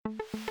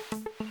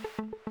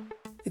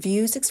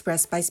views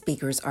expressed by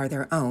speakers are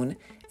their own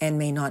and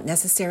may not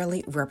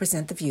necessarily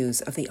represent the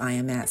views of the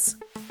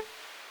IMS.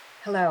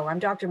 Hello, I'm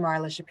Dr.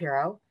 Marla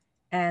Shapiro,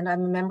 and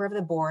I'm a member of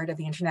the board of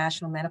the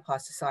International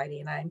Menopause Society,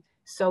 and I'm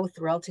so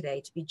thrilled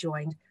today to be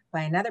joined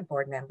by another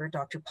board member,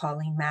 Dr.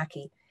 Pauline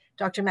Maki.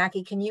 Dr.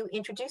 Maki, can you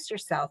introduce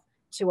yourself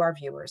to our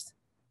viewers?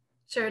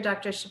 Sure,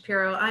 Dr.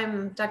 Shapiro.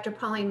 I'm Dr.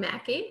 Pauline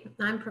Maki.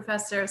 I'm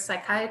professor of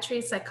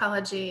psychiatry,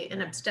 psychology,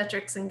 and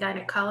obstetrics and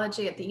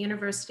gynecology at the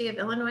University of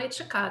Illinois at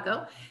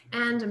Chicago,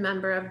 and a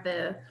member of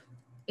the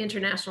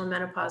International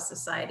Menopause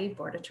Society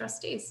Board of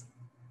Trustees.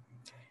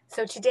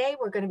 So today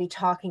we're going to be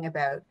talking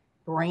about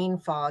brain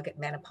fog at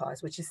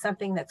menopause, which is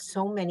something that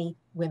so many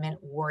women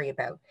worry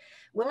about.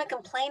 Women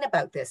complain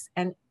about this,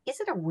 and is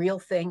it a real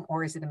thing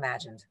or is it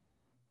imagined?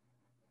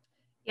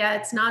 Yeah,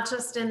 it's not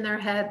just in their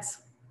heads.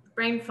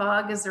 Brain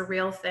fog is a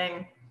real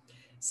thing.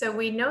 So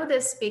we know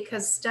this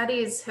because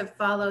studies have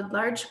followed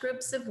large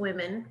groups of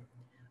women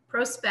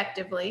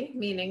prospectively,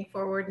 meaning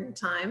forward in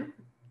time,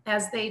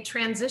 as they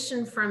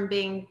transition from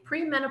being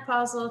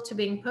premenopausal to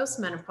being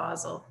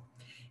postmenopausal.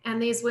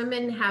 And these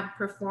women have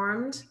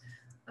performed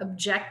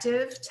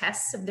objective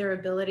tests of their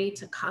ability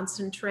to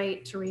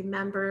concentrate, to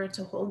remember,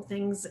 to hold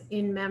things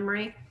in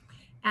memory.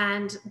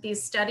 And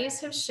these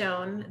studies have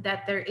shown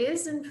that there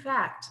is, in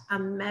fact, a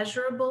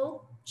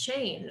measurable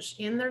change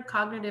in their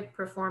cognitive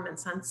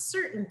performance on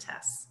certain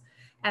tests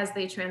as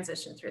they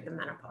transition through the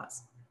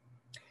menopause.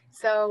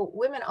 So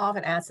women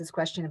often ask this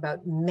question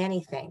about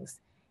many things.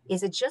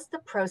 Is it just the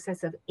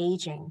process of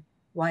aging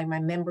why my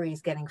memory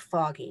is getting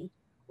foggy?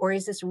 Or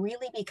is this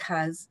really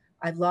because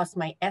I've lost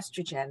my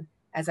estrogen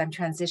as I'm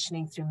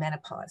transitioning through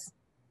menopause?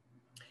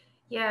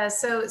 Yeah,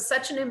 so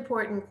such an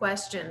important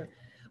question.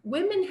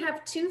 Women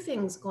have two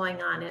things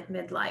going on at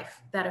midlife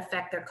that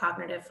affect their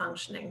cognitive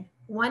functioning.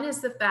 One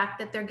is the fact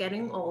that they're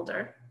getting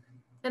older.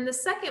 And the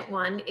second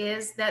one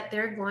is that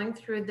they're going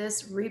through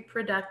this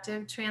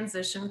reproductive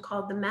transition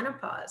called the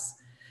menopause.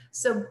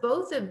 So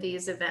both of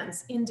these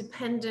events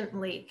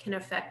independently can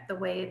affect the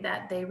way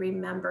that they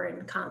remember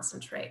and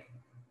concentrate.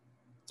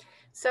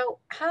 So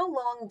how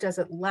long does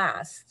it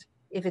last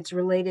if it's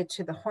related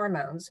to the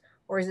hormones,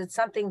 or is it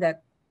something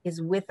that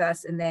is with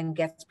us and then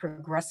gets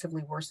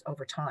progressively worse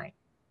over time?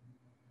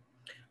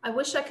 I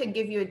wish I could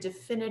give you a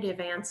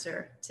definitive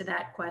answer to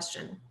that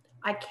question.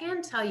 I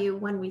can tell you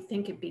when we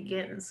think it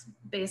begins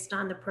based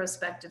on the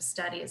prospective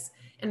studies.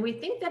 And we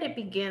think that it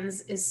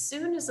begins as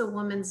soon as a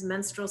woman's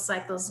menstrual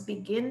cycles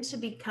begin to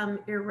become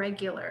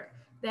irregular.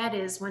 That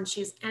is, when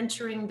she's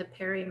entering the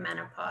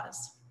perimenopause.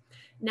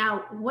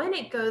 Now, when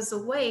it goes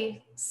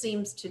away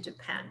seems to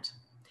depend.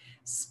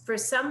 For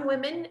some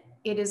women,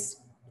 it is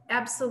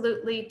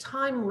absolutely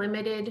time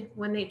limited.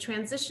 When they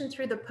transition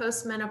through the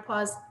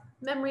postmenopause,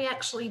 memory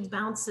actually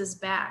bounces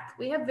back.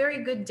 We have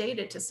very good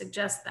data to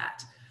suggest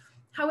that.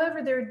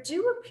 However, there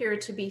do appear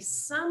to be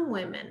some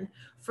women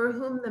for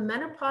whom the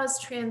menopause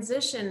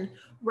transition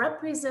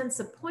represents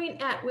a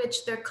point at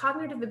which their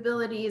cognitive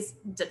abilities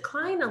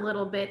decline a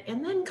little bit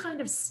and then kind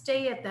of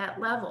stay at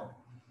that level.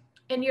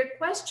 And your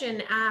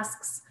question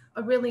asks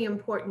a really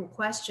important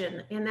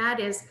question, and that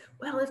is,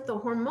 well, if the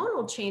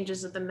hormonal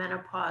changes of the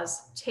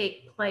menopause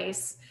take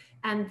place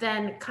and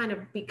then kind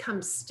of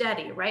become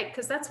steady, right?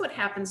 Because that's what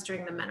happens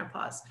during the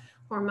menopause.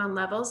 Hormone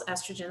levels,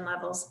 estrogen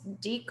levels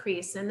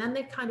decrease, and then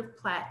they kind of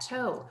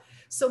plateau.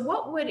 So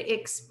what would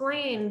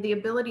explain the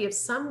ability of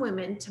some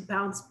women to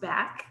bounce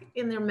back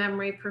in their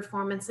memory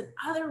performance and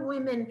other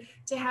women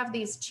to have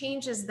these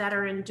changes that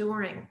are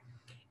enduring?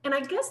 And I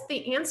guess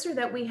the answer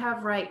that we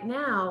have right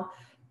now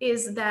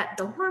is that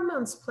the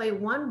hormones play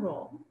one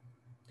role,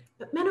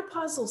 but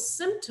menopausal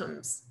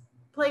symptoms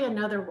play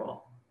another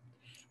role.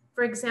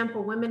 For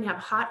example, women have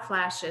hot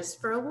flashes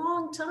for a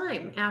long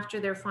time after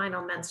their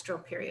final menstrual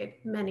period,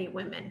 many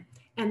women,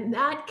 and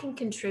that can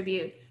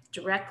contribute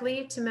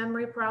directly to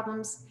memory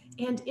problems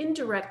and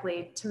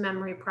indirectly to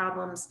memory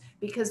problems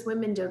because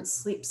women don't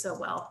sleep so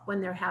well when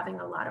they're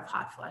having a lot of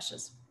hot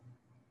flashes.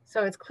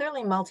 So it's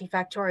clearly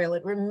multifactorial.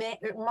 It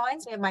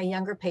reminds me of my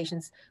younger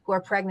patients who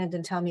are pregnant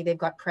and tell me they've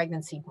got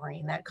pregnancy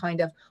brain, that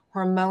kind of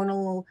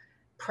hormonal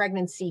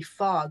pregnancy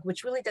fog,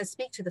 which really does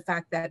speak to the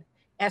fact that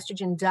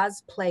estrogen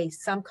does play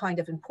some kind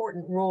of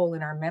important role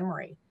in our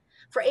memory.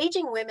 For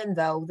aging women,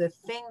 though, the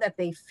thing that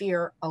they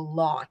fear a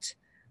lot,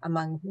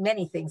 among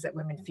many things that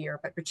women fear,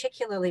 but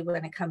particularly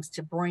when it comes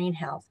to brain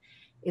health,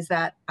 is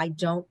that I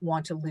don't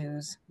want to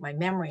lose my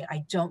memory.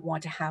 I don't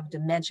want to have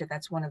dementia.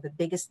 That's one of the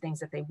biggest things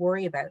that they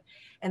worry about.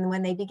 And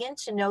when they begin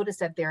to notice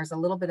that there's a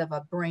little bit of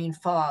a brain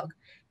fog,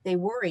 they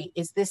worry,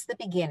 is this the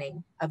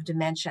beginning of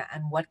dementia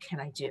and what can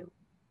I do?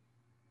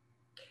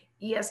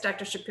 Yes,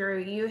 Dr. Shapiro,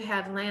 you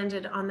have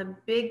landed on the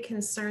big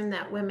concern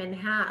that women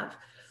have.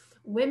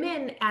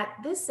 Women at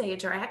this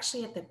age are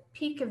actually at the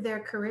peak of their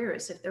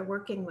careers if they're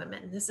working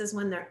women. This is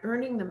when they're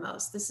earning the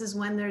most. This is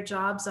when their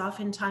jobs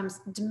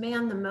oftentimes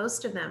demand the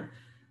most of them.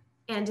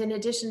 And in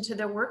addition to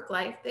their work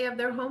life, they have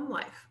their home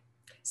life.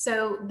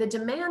 So the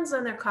demands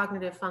on their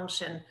cognitive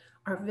function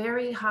are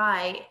very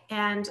high,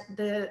 and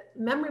the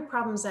memory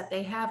problems that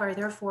they have are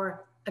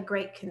therefore a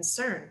great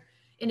concern.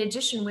 In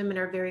addition, women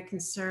are very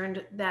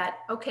concerned that,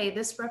 okay,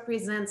 this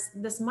represents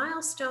this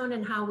milestone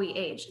in how we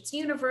age. It's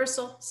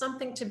universal,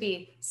 something to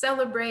be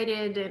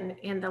celebrated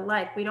and the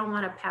like. We don't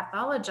want to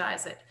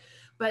pathologize it.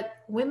 But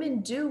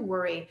women do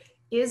worry,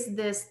 is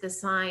this the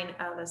sign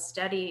of a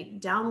steady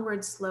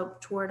downward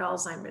slope toward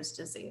Alzheimer's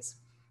disease?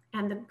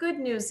 And the good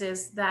news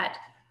is that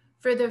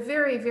for the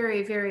very,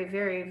 very, very,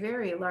 very,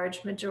 very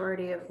large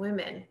majority of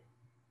women,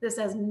 this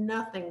has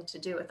nothing to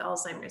do with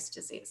Alzheimer's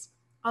disease.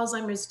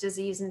 Alzheimer's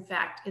disease, in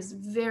fact, is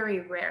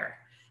very rare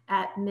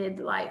at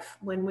midlife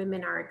when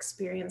women are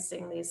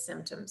experiencing these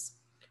symptoms.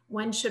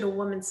 When should a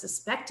woman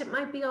suspect it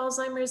might be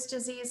Alzheimer's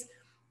disease?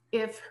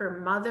 If her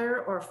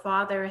mother or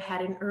father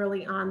had an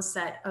early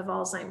onset of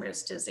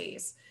Alzheimer's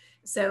disease.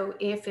 So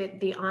if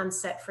the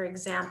onset, for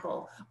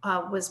example,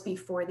 was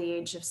before the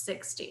age of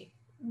 60,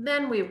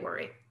 then we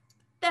worry.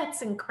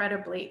 That's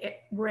incredibly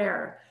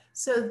rare.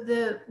 So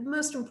the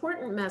most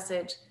important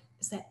message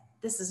is that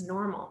this is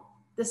normal.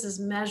 This is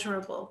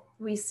measurable.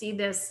 We see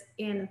this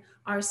in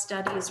our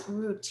studies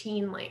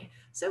routinely.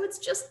 So it's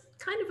just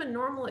kind of a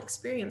normal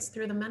experience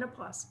through the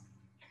menopause.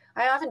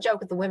 I often joke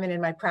with the women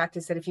in my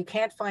practice that if you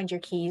can't find your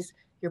keys,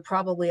 you're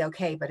probably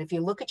okay. But if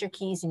you look at your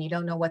keys and you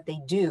don't know what they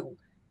do,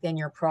 then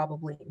you're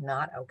probably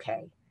not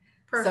okay.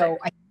 Perfect. So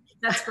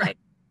that's right.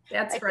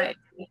 That's right.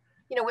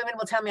 You know, women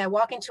will tell me I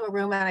walk into a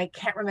room and I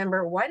can't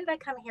remember, why did I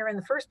come here in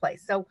the first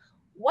place? So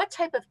what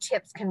type of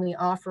tips can we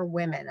offer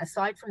women,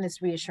 aside from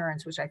this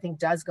reassurance, which I think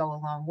does go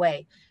a long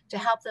way, to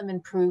help them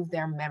improve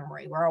their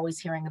memory? We're always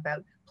hearing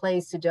about play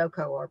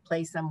Sudoku or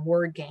play some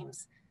word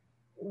games.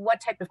 What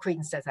type of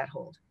credence does that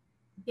hold?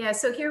 Yeah,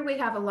 so here we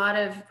have a lot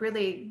of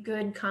really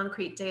good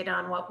concrete data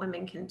on what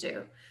women can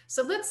do.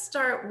 So let's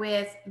start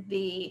with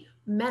the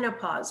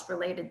menopause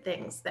related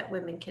things that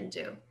women can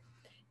do.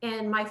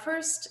 And my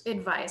first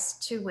advice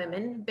to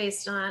women,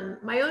 based on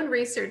my own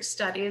research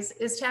studies,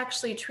 is to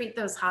actually treat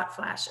those hot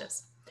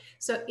flashes.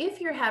 So if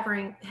you're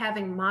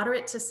having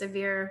moderate to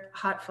severe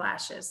hot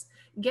flashes,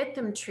 get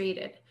them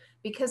treated,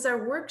 because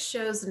our work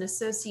shows an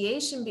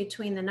association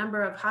between the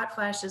number of hot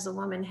flashes a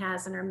woman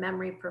has and her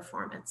memory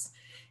performance.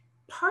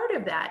 Part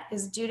of that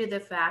is due to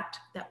the fact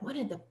that one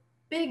of the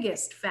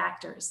biggest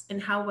factors in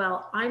how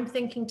well I'm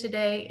thinking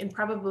today, and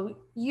probably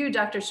you,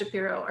 Dr.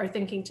 Shapiro, are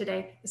thinking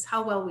today, is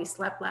how well we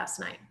slept last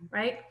night,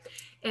 right?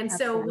 And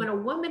Absolutely. So when a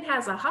woman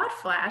has a hot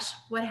flash,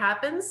 what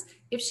happens?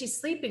 If she's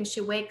sleeping,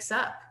 she wakes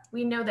up.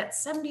 We know that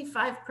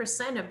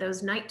 75% of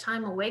those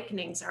nighttime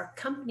awakenings are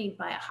accompanied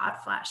by a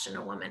hot flash in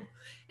a woman.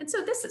 And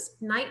so this is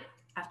night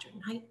after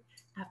night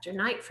after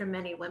night for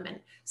many women.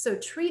 So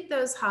treat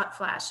those hot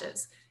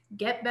flashes,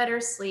 get better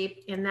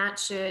sleep, and that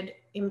should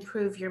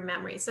improve your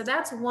memory. So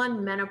that's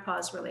one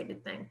menopause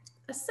related thing.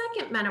 A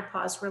second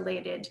menopause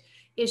related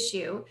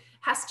issue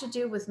has to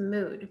do with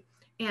mood.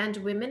 And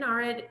women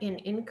are at an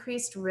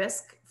increased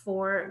risk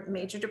for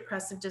major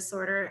depressive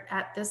disorder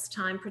at this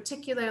time,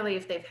 particularly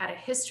if they've had a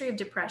history of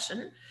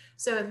depression.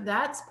 So if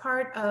that's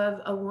part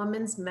of a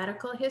woman's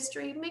medical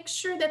history, make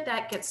sure that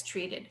that gets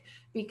treated,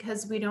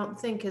 because we don't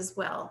think as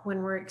well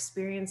when we're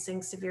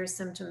experiencing severe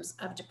symptoms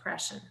of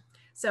depression.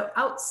 So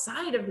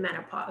outside of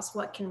menopause,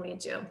 what can we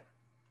do?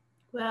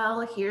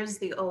 Well, here's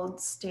the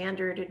old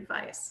standard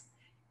advice: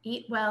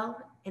 eat well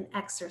and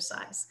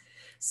exercise.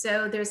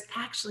 So there's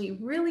actually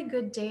really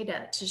good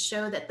data to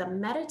show that the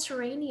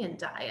Mediterranean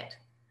diet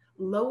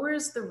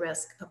lowers the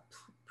risk of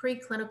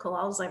preclinical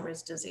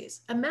Alzheimer's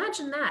disease.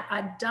 Imagine that,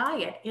 a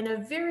diet in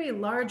a very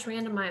large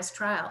randomized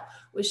trial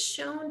was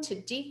shown to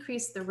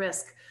decrease the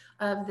risk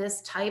of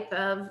this type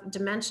of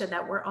dementia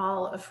that we're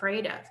all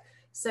afraid of.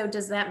 So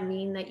does that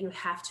mean that you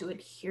have to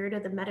adhere to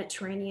the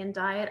Mediterranean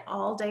diet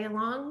all day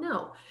long?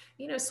 No.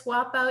 You know,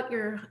 swap out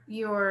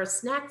your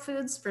snack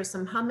foods for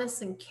some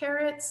hummus and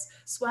carrots,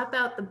 swap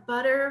out the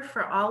butter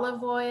for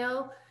olive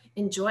oil,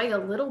 enjoy a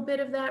little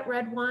bit of that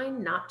red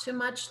wine, not too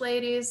much,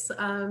 ladies,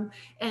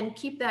 and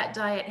keep that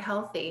diet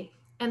healthy.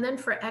 And then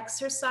for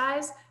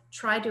exercise,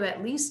 try to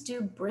at least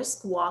do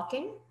brisk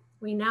walking.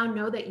 We now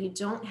know that you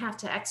don't have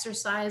to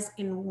exercise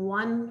in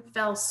one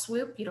fell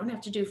swoop. You don't have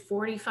to do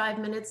 45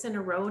 minutes in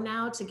a row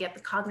now to get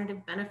the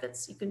cognitive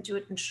benefits. You can do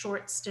it in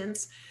short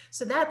stints.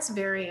 So that's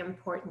very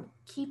important.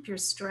 Keep your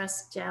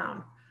stress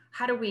down.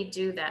 How do we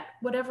do that?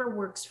 Whatever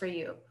works for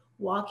you.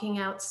 Walking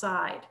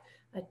outside,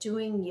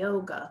 doing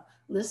yoga,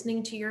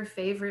 listening to your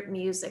favorite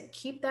music.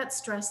 Keep that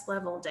stress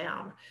level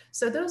down.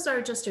 So those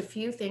are just a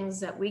few things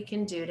that we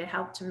can do to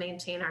help to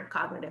maintain our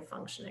cognitive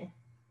functioning.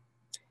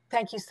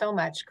 Thank you so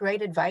much.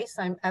 Great advice.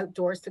 I'm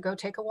outdoors to go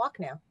take a walk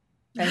now.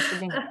 Thanks for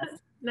being with us.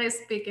 Nice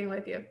speaking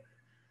with you.